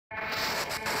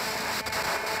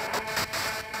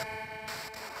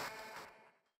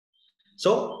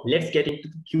So let's get into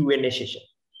the Q&A session.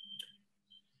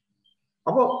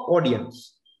 Our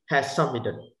audience has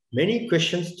submitted many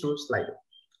questions through Slido.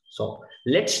 So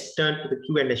let's turn to the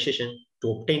Q&A session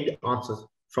to obtain the answers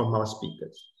from our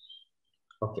speakers.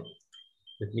 Okay,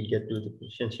 let me get to the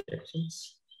question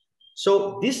sections.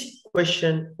 So this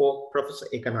question for Professor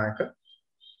Ekanayake: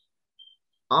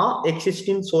 are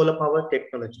existing solar power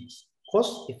technologies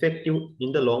cost effective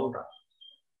in the long run?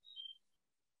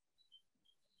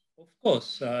 Of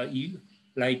course, the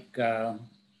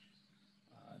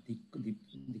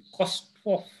cost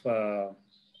of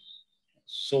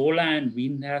solar and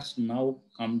wind has now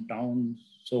come down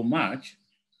so much.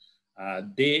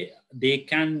 They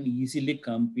can easily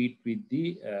compete with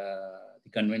the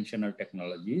conventional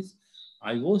technologies.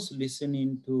 I was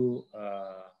listening to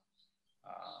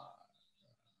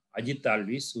Ajit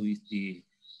Alvis, who is the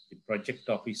project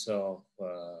officer of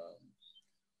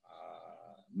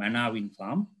Mana Wind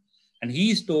Farm, and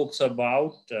he talks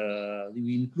about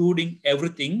including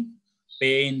everything,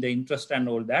 paying the interest and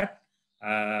all that.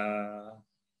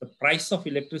 The price of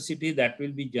electricity that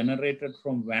will be generated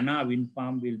from Mana Wind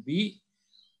Farm will be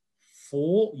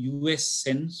 4 US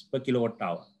cents per kilowatt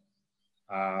hour.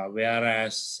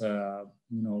 Whereas,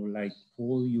 like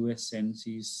 4 US cents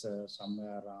is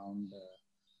somewhere around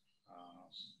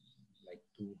like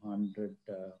 200,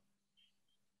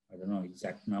 I don't know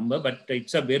exact number, but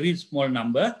it's a very small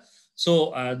number.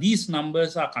 So these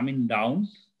numbers are coming down.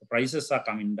 The prices are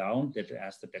coming down that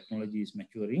as the technology is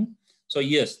maturing. So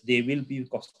yes, they will be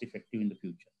cost effective in the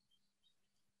future.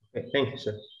 Okay, thank you,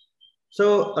 sir.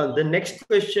 So the next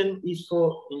question is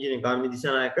for Engineer Garmi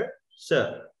Disanayake.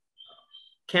 Sir,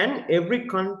 can every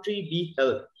country be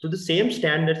held to the same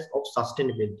standards of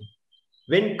sustainability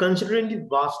when considering the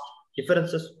vast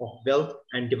differences of wealth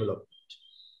and development?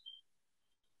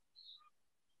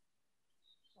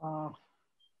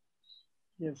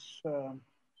 Yes.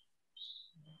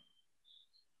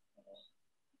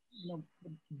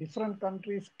 Different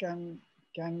countries can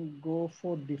go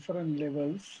for different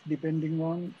levels depending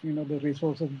on the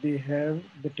resources they have,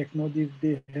 the technologies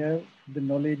they have, the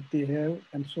knowledge they have,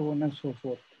 and so on and so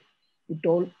forth. It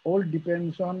all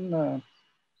depends on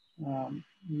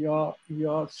your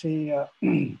say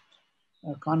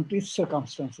country's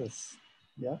circumstances.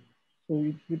 Yeah.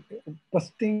 So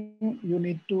first thing you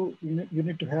need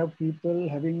to have people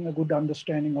having a good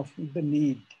understanding of the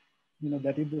need.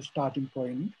 That is the starting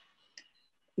point,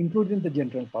 including the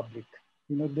general public.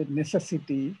 The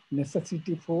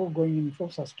necessity for going in for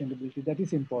sustainability, that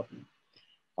is important.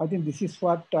 I think this is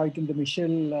what I think the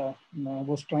Michelle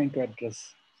was trying to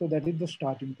address. So that is the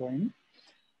starting point.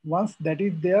 Once that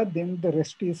is there, then the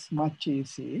rest is much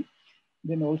easy.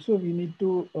 Then also we need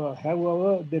to have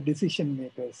the decision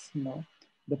makers,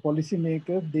 the policy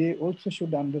makers, they also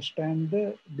should understand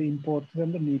the importance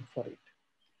and the need for it.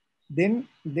 Then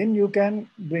you can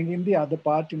bring in the other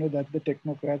part, that the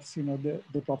technocrats,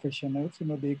 the professionals,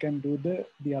 they can do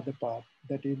the other part,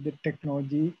 that is the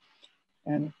technology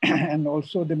and and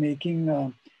also the making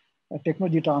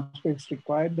technology transfer is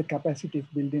required, the capacity is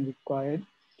building required.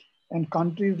 And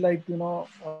countries like,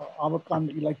 our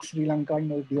country, like Sri Lanka,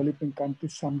 developing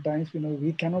countries, sometimes,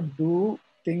 we cannot do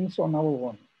things on our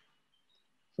own.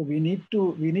 So we need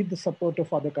the support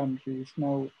of other countries.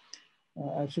 Now,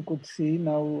 as you could see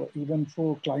now, even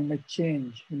for climate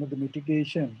change, the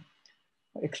mitigation,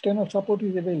 external support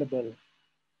is available.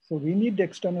 So we need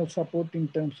external support in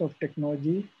terms of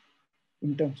technology,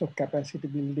 in terms of capacity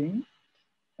building,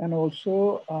 and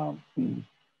also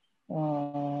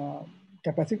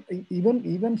capacity,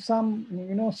 even some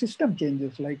system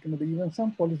changes, like even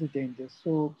some policy changes.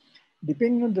 So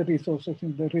depending on the resources,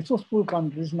 in the resourceful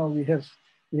countries, now we have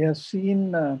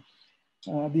seen the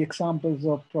examples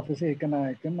of Professor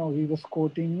Ekanayake. Now he was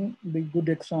quoting the good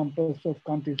examples of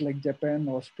countries like Japan,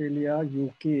 Australia,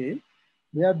 UK,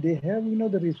 where they have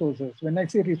the resources. When I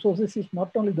say resources, it's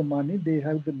not only the money, they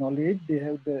have the knowledge, they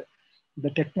have the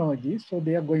technology, so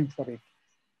they are going for it.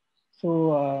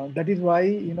 So that is why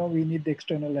we need the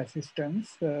external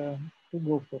assistance to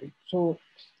go for it. So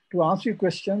to answer your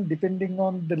question, depending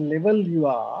on the level you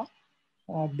are,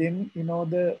 then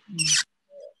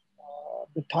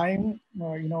the time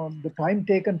the time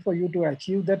taken for you to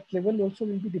achieve that level also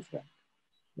will be different.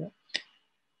 Yeah.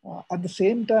 At the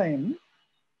same time,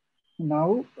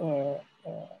 now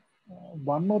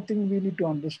one more thing we need to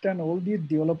understand: all these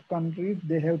developed countries,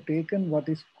 they have taken what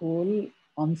is called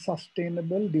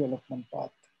unsustainable development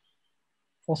path,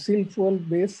 fossil fuel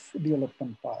based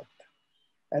development path.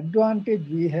 Advantage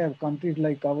we have countries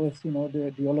like ours,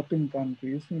 the developing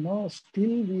countries,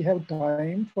 still we have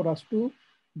time for us to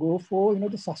go for,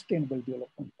 the sustainable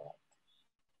development path.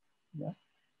 Yeah.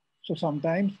 So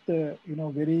sometimes the,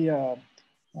 very,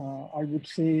 I would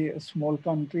say small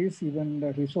countries, even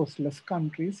the resourceless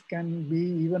countries can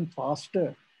be even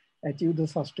faster achieve the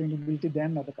sustainability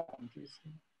than other countries.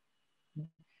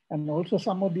 And also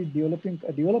some of the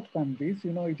developed countries,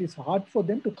 it is hard for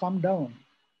them to come down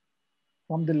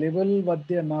from the level what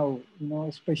they are now,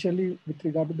 especially with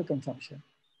regard to the consumption.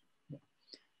 Yeah.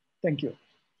 Thank you.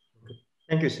 Okay.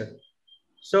 Thank you, sir.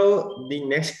 So the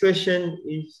next question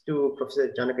is to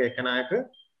Professor Janaka Ekanayake.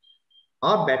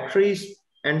 Are batteries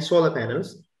and solar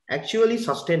panels actually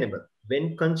sustainable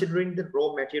when considering the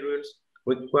raw materials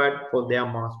required for their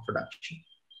mass production?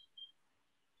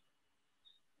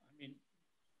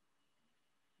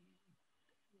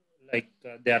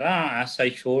 There are, as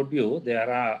I showed you,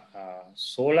 there are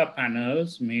solar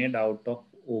panels made out of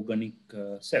organic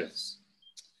cells.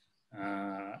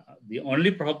 The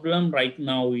only problem right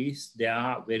now is they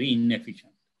are very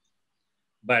inefficient.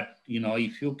 But,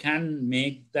 if you can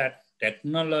make that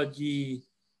technology,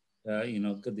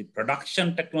 the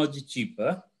production technology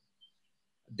cheaper,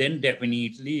 then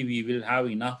definitely we will have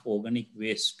enough organic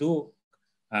waste to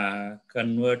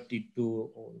convert it to,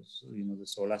 the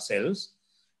solar cells.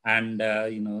 And,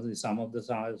 some of the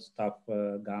stuff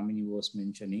Gamini was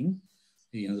mentioning,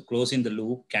 closing the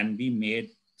loop can be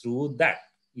made through that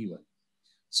even.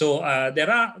 So there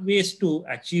are ways to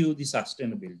achieve the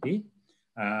sustainability.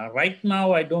 Right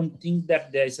now, I don't think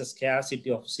that there is a scarcity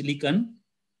of silicon.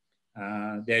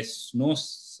 There isn't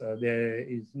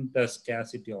a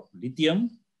scarcity of lithium.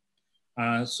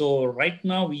 So right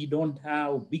now we don't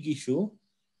have a big issue,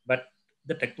 but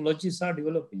the technologies are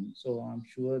developing. So I'm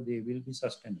sure they will be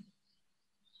sustainable.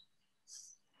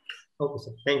 Okay,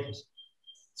 sir. Thank you, sir.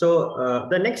 So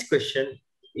the next question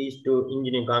is to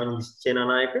Engineer Gamini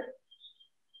Senanayake.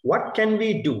 What can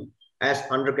we do as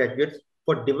undergraduates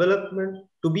for development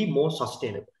to be more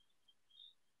sustainable?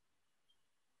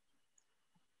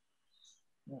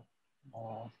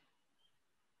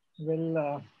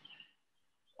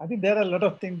 I think there are a lot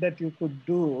of things that you could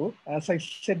do. As I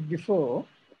said before,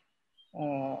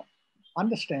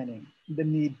 understanding the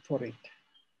need for it.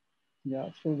 Yeah,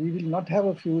 so we will not have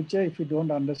a future if we don't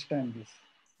understand this.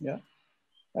 Yeah,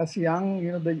 as young,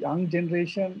 the young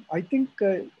generation, I think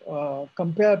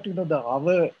compared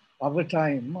to our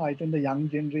time, I think the young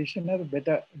generation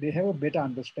they have a better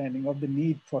understanding of the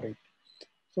need for it.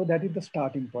 So that is the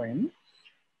starting point.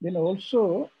 Then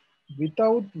also,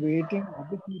 without waiting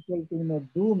other people to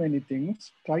do many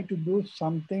things, try to do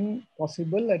something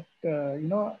possible at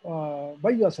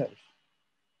by yourself.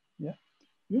 Yeah,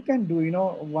 you can do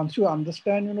once you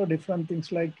understand different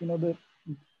things like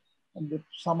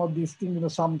some of these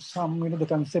things some the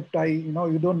concept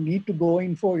you don't need to go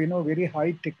in for very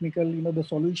high technical the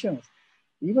solutions.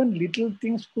 Even little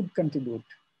things could contribute.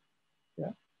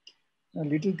 Yeah,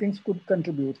 little things could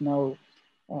contribute now.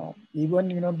 Even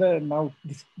now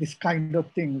this kind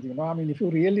of things, I mean, if you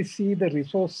really see the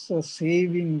resource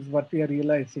savings what we are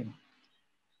realizing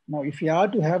now, if you are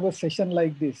to have a session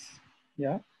like this,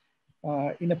 yeah,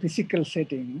 in a physical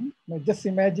setting, now just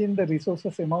imagine the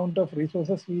resources, amount of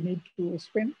resources we need to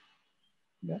spend.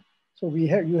 Yeah, so you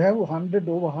have over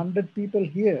 100 people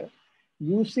here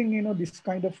using this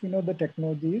kind of the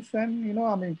technologies, and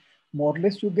I mean, more or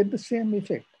less you get the same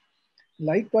effect.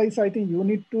 Likewise, I think you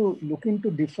need to look into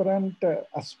different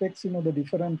aspects, the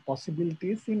different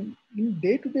possibilities in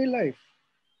day-to-day life.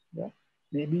 Yeah,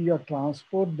 maybe your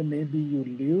transport, maybe you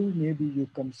live, maybe you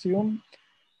consume,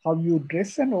 how you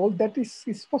dress, and all that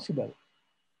is possible.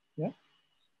 Yeah,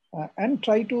 and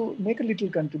try to make a little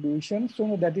contribution.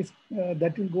 So that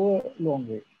will go a long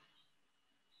way.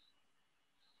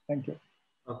 Thank you.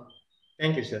 Okay.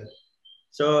 Thank you, sir.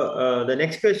 So the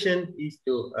next question is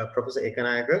to Professor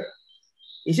Ekanayake.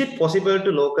 Is it possible to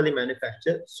locally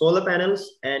manufacture solar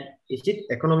panels, and is it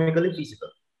economically feasible?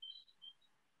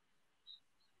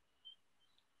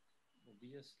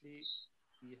 Obviously,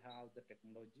 we have the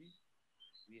technology,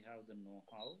 we have the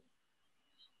know-how.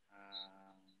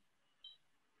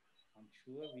 I'm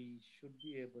sure we should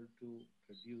be able to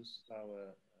produce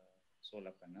our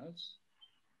solar panels.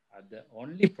 The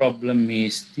only problem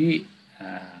is the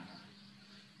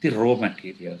raw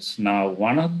materials. Now,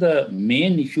 one of the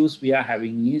main issues we are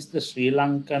having is the Sri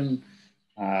Lankan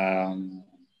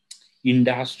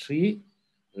industry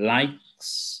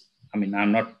likes, I mean,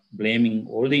 I'm not blaming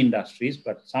all the industries,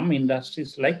 but some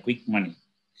industries like quick money.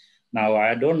 Now,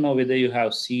 I don't know whether you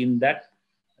have seen that.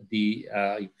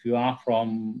 If you are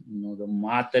from the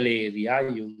Matale area,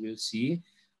 you will see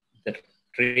the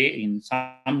train in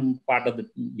some part of the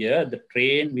year, the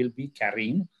train will be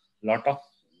carrying a lot of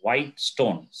white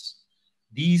stones.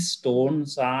 these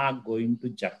stones are going to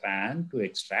Japan to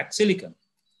extract silicon.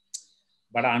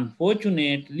 But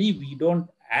unfortunately, we don't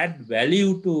add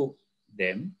value to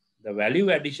them. The value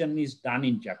addition is done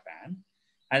in Japan.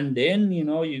 And then, you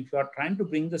know, if you are trying to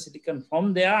bring the silicon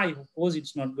from there, of course,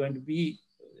 it's not going to be.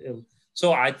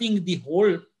 So I think the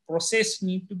whole process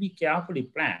needs to be carefully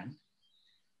planned,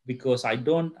 because I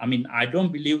don't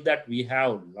believe that we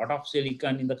have a lot of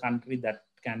silicon in the country that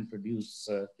can produce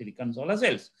silicon solar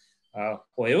cells.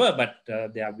 However, but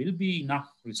there will be enough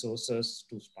resources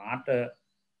to start a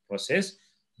process,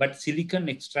 but silicon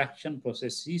extraction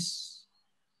process is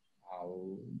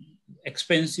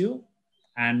expensive,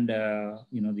 and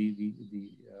you know,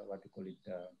 the what you call it,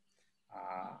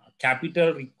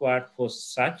 capital required for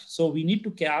such. So we need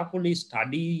to carefully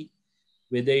study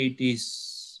whether it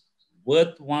is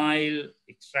worthwhile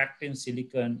extracting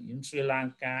silicon in Sri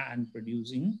Lanka and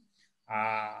producing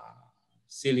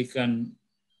silicon,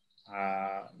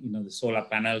 you know, the solar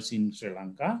panels in Sri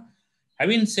Lanka.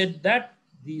 Having said that,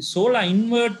 the solar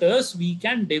inverters, we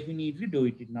can definitely do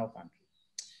it in our country.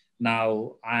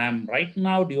 Now, I am right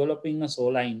now developing a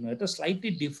solar inverter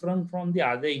slightly different from the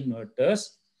other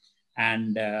inverters.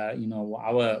 And, you know,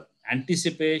 our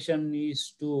anticipation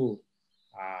is to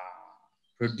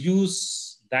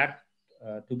produce that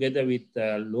together with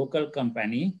a local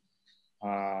company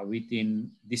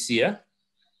within this year.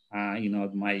 You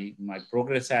know, my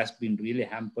progress has been really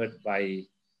hampered by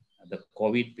the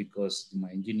COVID, because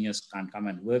my engineers can't come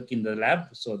and work in the lab.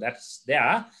 So that's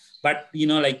there. But, you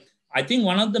know, like, I think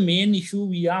one of the main issue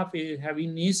we are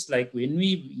having is, like, when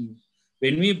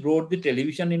we brought the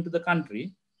television into the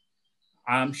country,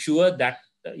 I'm sure that,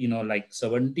 you know, like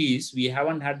 70s, we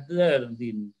haven't had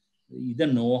the either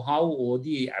know-how or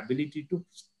the ability to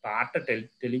start a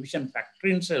television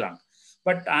factory in Sri Lanka.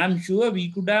 But I'm sure we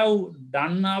could have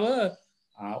done our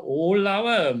all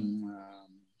our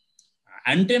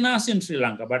antennas in Sri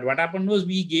Lanka. But what happened was,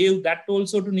 we gave that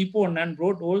also to Nippon and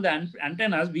brought all the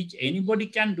antennas, which anybody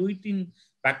can do it in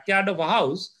backyard of a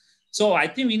house. So I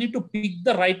think we need to pick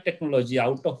the right technology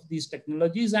out of these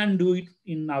technologies and do it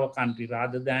in our country,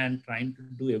 rather than trying to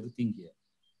do everything here.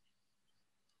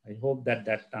 I hope that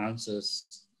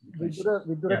answers the question.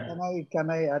 Vidura, yeah. Can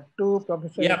I add to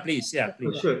Professor? Yeah, please. Yeah,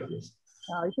 please. Sure, please.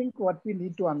 I think what we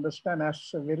need to understand, as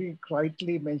very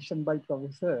rightly mentioned by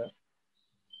Professor,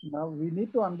 now we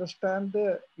need to understand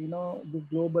the, you know, the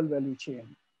global value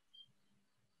chain.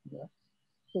 Yeah.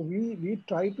 So we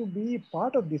try to be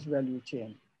part of this value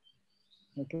chain.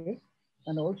 Okay.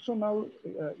 And also now,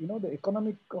 you know, the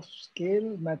economic of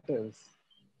scale matters.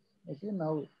 Okay.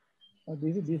 Now,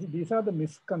 these are the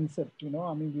misconceptions, you know.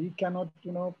 I mean, we cannot,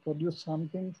 you know, produce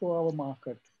something for our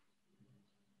market.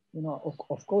 You know,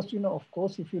 of course, you know, of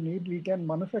course, if you need, we can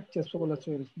manufacture solar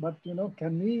cells, but, you know,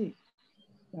 can we,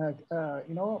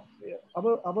 you know,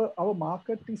 our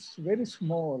market is very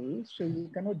small, so you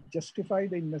cannot justify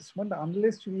the investment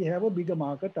unless we have a bigger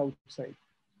market outside.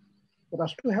 For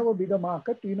us to have a bigger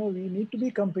market, you know, we need to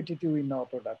be competitive in our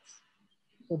products.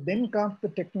 So then comes the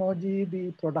technology,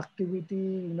 the productivity,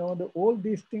 you know, all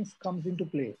these things comes into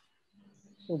play.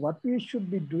 So what we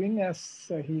should be doing, as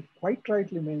he quite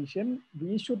rightly mentioned,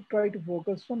 we should try to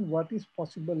focus on what is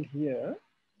possible here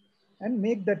and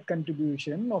make that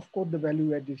contribution. Of course, the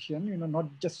value addition, you know, not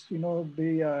just, you know,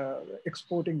 the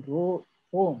exporting raw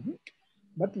home,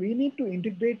 but we need to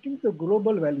integrate into the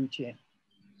global value chain.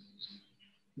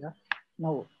 Yeah.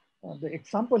 Now, the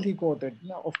example he quoted,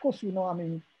 now, of course, you know, I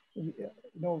mean,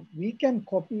 you know, we can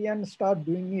copy and start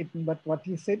doing it, but what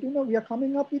he said, you know, we are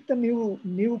coming up with a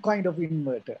new kind of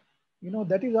inverter. You know,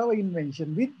 that is our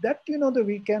invention. With that, you know,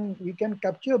 we can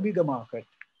capture a bigger market.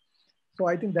 So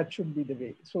I think that should be the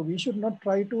way. So we should not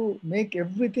try to make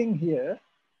everything here,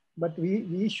 but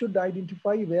we should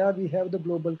identify where we have the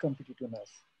global competitiveness.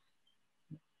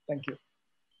 Thank you.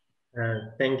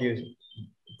 Thank you,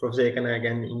 Professor Ekana,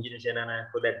 again, Engineer Senana,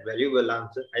 for that valuable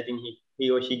answer. I think he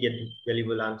or she get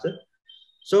valuable answer.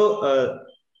 So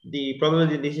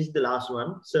probably this is the last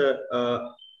one. So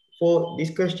for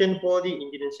this question for the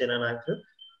Engineer Senana answer,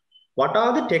 what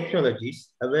are the technologies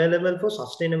available for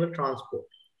sustainable transport?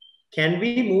 Can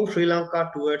we move Sri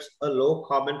Lanka towards a low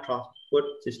carbon transport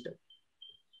system?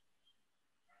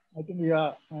 I think you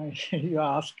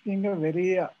are asking a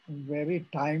very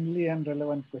timely and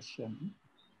relevant question.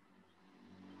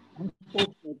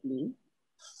 Unfortunately,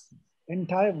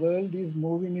 entire world is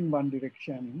moving in one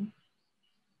direction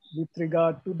with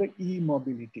regard to the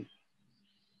e-mobility.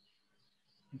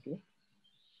 Okay.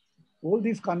 All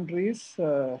these countries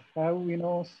have, you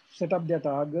know, set up their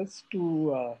targets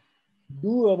to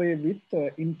do away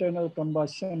with internal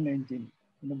combustion engine.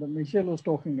 The Michelle was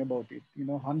talking about it.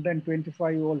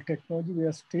 125-volt technology we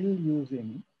are still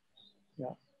using.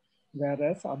 Yeah.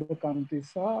 Whereas other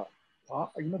countries are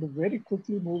very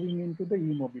quickly moving into the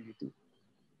e-mobility.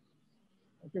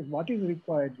 Okay, what is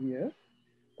required here?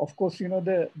 Of course,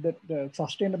 the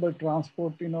sustainable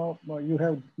transport, you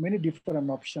have many different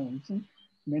options.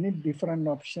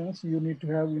 You need to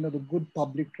have, the good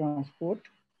public transport,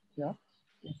 yeah,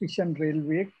 efficient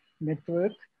railway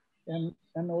network, and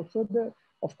also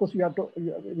of course,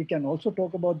 we can also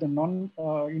talk about the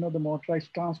the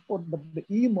motorized transport, but the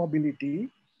e-mobility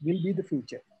will be the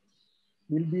future.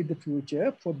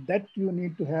 For that, you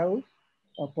need to have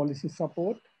policy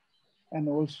support, and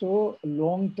also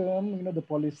long-term, the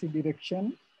policy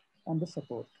direction and the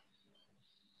support.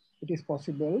 It is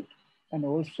possible. And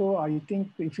also, I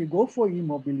think if we go for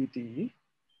e-mobility,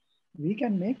 we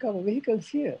can make our vehicles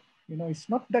here. It's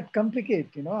not that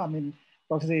complicated. I mean,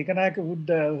 Professor Ekanayake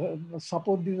would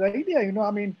support this idea.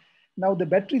 Now the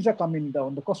batteries are coming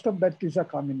down. The cost of batteries are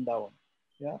coming down.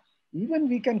 Yeah. Even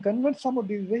we can convert some of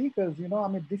these vehicles.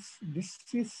 This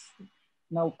is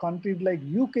now countries like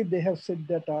UK, they have said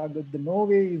that the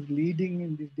Norway is leading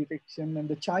in this direction, and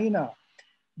the China,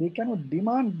 they cannot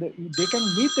demand, they can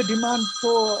meet the demand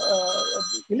for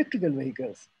electrical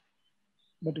vehicles.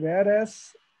 But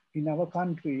whereas in our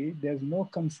country, there's no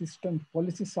consistent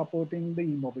policy supporting the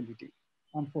e-mobility,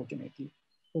 unfortunately.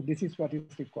 So this is what is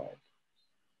required.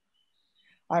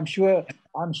 I'm sure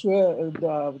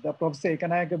the Professor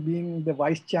Ekanayake, being the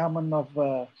vice chairman of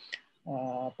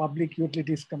Public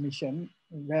Utilities Commission,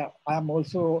 where I'm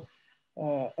also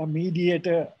a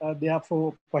mediator there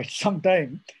for quite some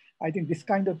time. I think this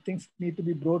kind of things need to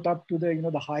be brought up to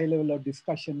the high level of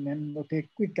discussion and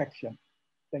take quick action.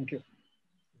 Thank you.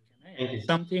 Can I add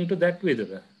something to that,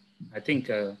 Vidura? I think,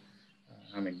 as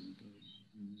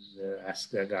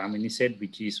Gamini said,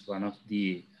 which is one of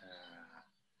the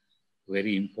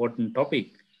very important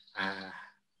topic.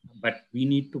 But we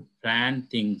need to plan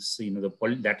things,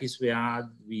 that is where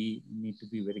we need to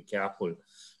be very careful.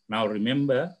 Now,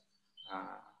 remember,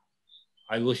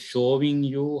 I was showing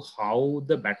you how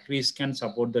the batteries can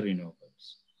support the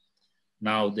renewables.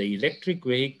 Now, the electric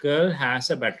vehicle has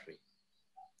a battery.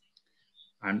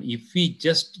 And if we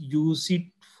just use it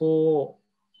for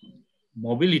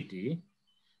mobility,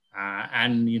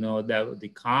 and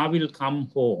the car will come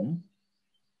home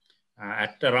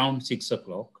at around 6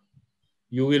 o'clock,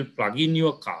 you will plug in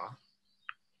your car,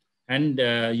 and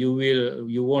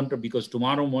you want to, because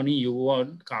tomorrow morning you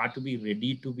want car to be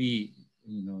ready to be,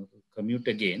 commute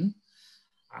again.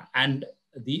 And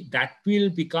that will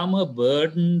become a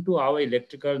burden to our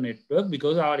electrical network,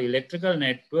 because our electrical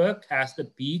network has the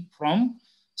peak from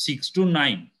 6 to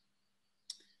 9.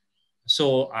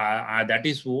 So that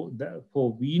is for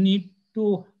we need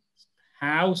to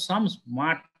have some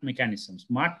smart mechanisms.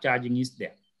 Smart charging is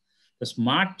there. The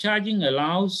smart charging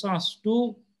allows us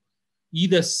to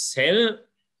either sell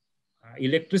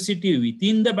electricity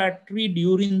within the battery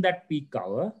during that peak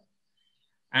hour,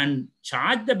 and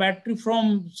charge the battery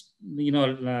from,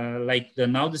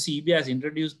 now the CEB has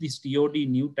introduced this TOD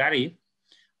new tariff.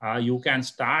 You can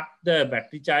start the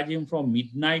battery charging from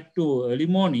midnight to early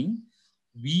morning.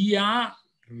 We are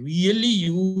really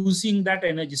using that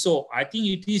energy. So I think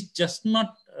it is just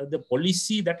not the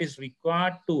policy that is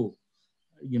required to,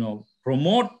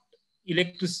 promote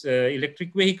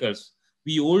electric vehicles.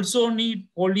 We also need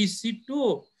policy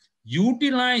to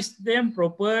utilize them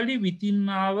properly within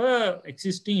our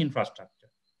existing infrastructure.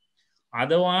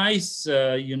 Otherwise,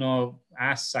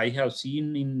 as I have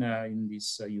seen in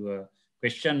this your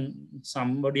question,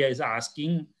 somebody is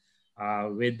asking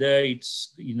whether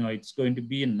it's going to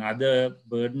be another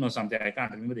burden or something. I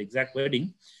can't remember the exact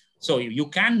wording. So you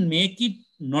can make it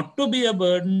not to be a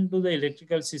burden to the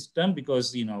electrical system,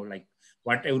 because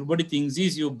what everybody thinks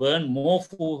is you burn more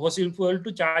fossil fuel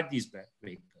to charge these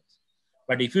vehicles.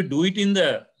 But if you do it in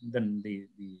the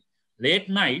late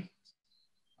night,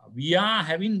 we are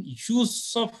having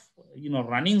issues of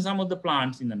running some of the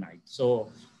plants in the night.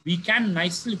 So we can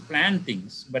nicely plan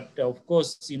things, but of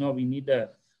course we need a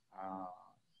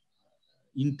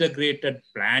integrated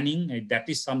planning. That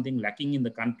is something lacking in the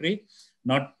country.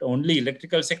 Not only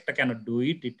electrical sector cannot do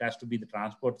it; it has to be the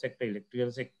transport sector,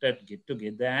 electrical sector to get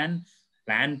together and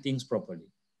plan things properly.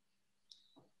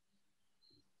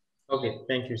 Okay,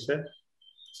 thank you, sir.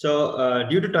 So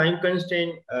due to time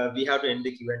constraint, we have to end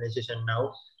the Q&A session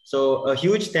now. So a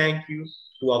huge thank you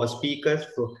to our speakers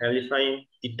for clarifying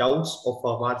the doubts of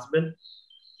our participants.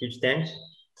 Huge thanks.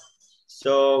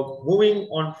 So moving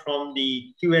on from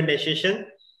the Q&A session,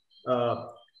 I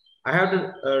have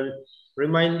to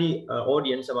remind the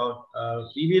audience about,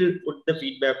 we will put the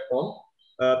feedback form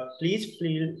please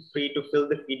feel free to fill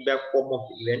the feedback form of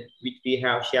the event, which we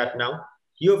have shared now.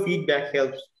 Your feedback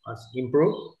helps us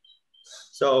improve.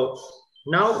 So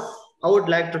now I would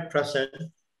like to present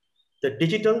the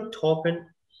digital token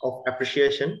of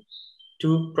appreciation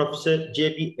to Professor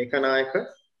J.B. Ekanayake.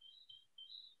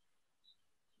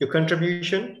 Your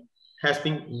contribution has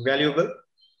been invaluable.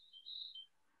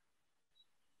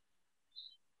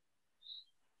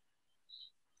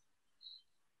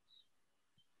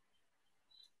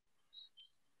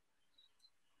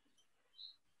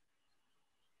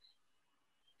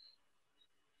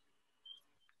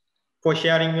 For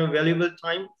sharing your valuable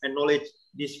time and knowledge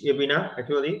this webinar.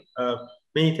 Actually,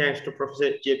 many thanks to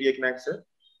Professor J.B. Ekanayake.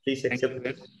 Please accept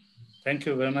it. Thank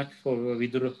you very much for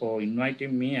Vidura for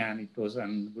inviting me, and it was a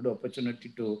good opportunity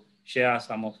to share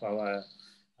some of our,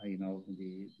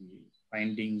 the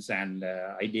findings and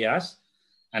ideas.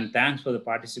 And thanks for the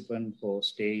participant for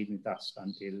staying with us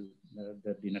until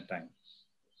the dinner time.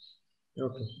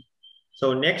 Okay.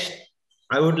 So next,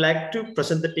 I would like to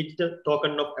present the digital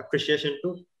token of appreciation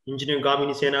to Engineer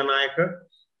Gamini Senanayake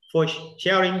for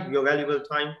sharing your valuable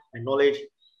time and knowledge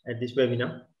at this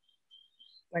webinar.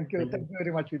 Thank you. Thank you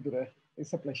very much, Vidura.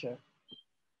 It's a pleasure.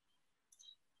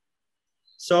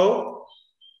 So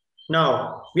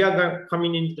now we are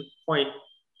coming into the point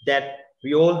that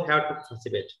we all have to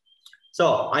participate.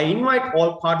 So I invite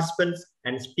all participants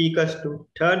and speakers to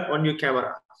turn on your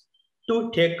camera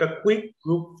to take a quick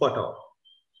group photo.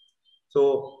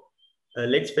 So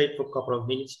let's wait for a couple of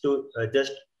minutes to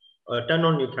just turn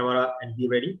on your camera and be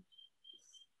ready.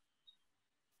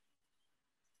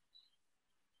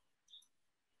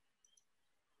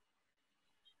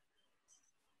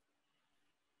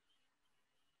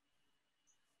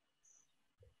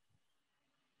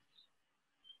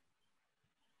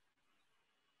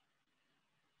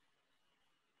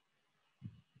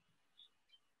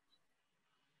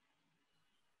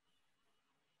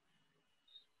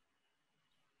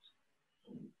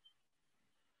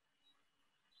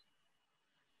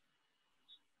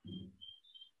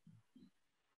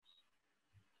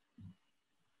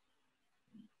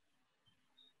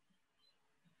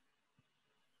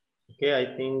 Okay, I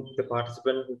think the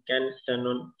participant who can turn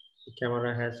on the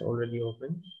camera has already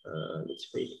opened. Let's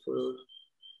wait for,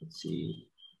 let's see.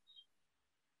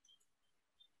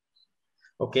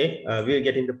 Okay, we're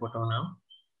getting the photo now.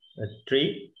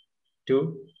 3,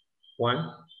 2,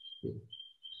 1.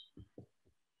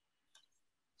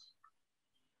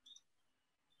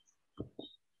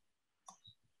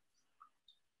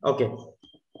 Okay,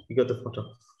 we got the photo.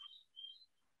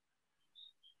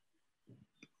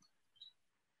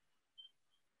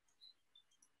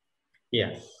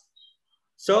 Yeah.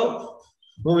 So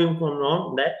moving from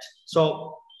on that,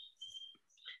 so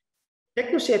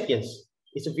TechnoSapiens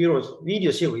is a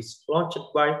video series launched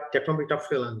by Technometer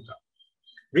Sri Lanka,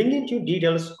 bringing you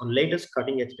details on latest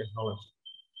cutting-edge technology.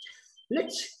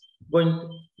 Let's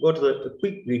go to the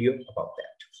quick video about that.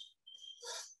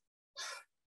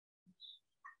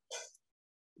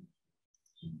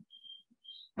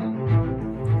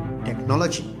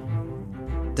 Technology,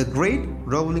 the great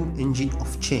rolling engine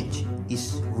of change,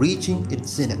 is reaching its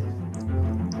zenith.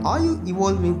 Are you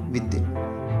evolving with it?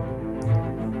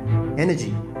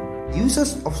 Energy,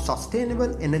 uses of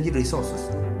sustainable energy resources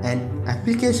and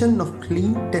application of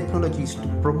clean technologies to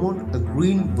promote a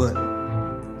green world.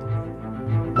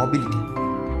 Mobility,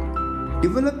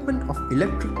 development of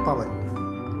electric power,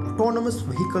 autonomous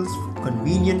vehicles for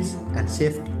convenience and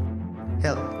safety.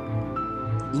 Health,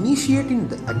 initiating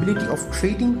the ability of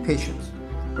treating patients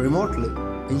remotely,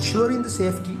 ensuring the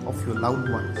safety of your loved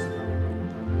ones.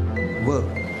 Work,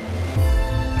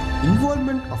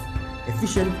 involvement of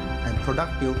efficient and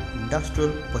productive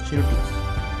industrial opportunities.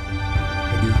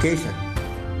 Education,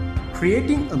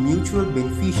 creating a mutual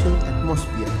beneficial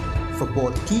atmosphere for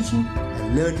both teaching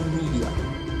and learning media.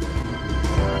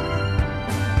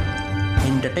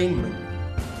 Entertainment,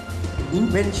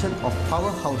 invention of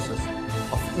powerhouses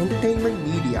of entertainment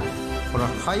media for a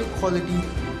high quality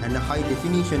and a high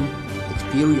definition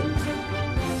experience.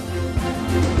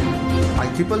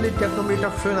 IEEE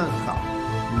Technometer Sri Lanka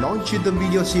launched the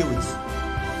video series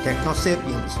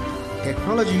TechnoSapiens,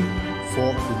 Technology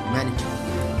for Humanity.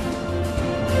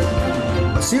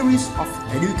 A series of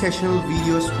educational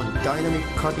videos on dynamic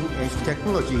cutting-edge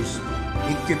technologies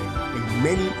equipped in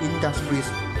many industries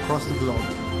across the globe.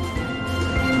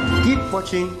 Keep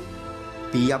watching,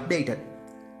 be updated.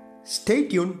 Stay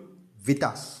tuned with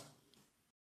us.